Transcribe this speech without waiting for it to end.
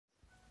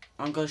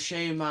I'm going to show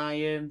you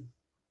my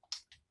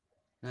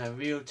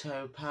Rio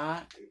Tow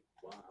Park.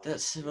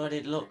 That's what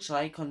it looks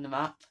like on the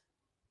map.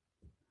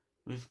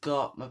 We've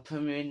got my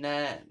Premier in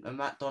there, my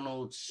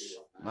McDonald's,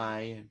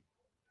 my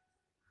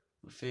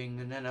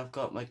thing, and then I've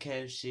got my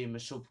KFC, my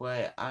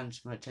Subway, and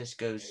my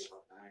Tesco's.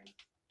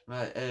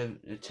 My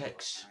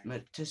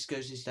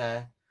Tesco's is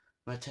there.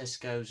 My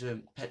Tesco's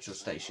petrol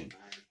station.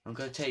 I'm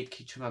going to take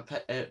you to my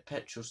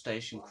petrol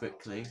station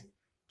quickly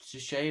to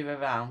show you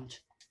around.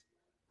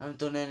 I haven't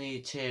done any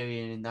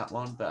interior in that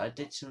one, but I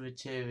did some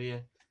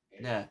interior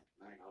there.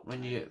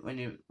 When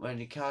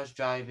your car's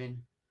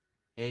driving,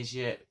 here's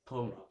your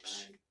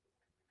pumps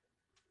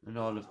and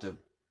all of them.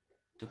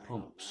 The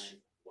pumps.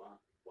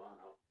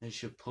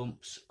 There's your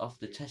pumps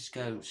off the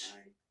Tesco's.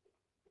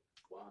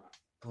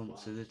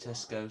 Pumps of the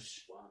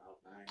Tesco's.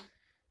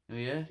 There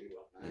we are.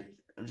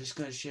 I'm just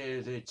going to show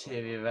you the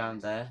interior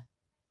around there.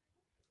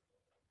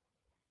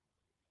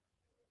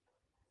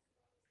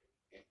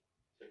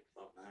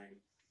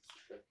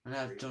 And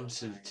I've done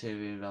some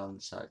interior around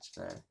the sides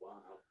there.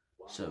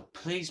 So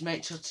please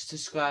make sure to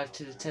subscribe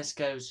to the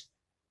Tesco's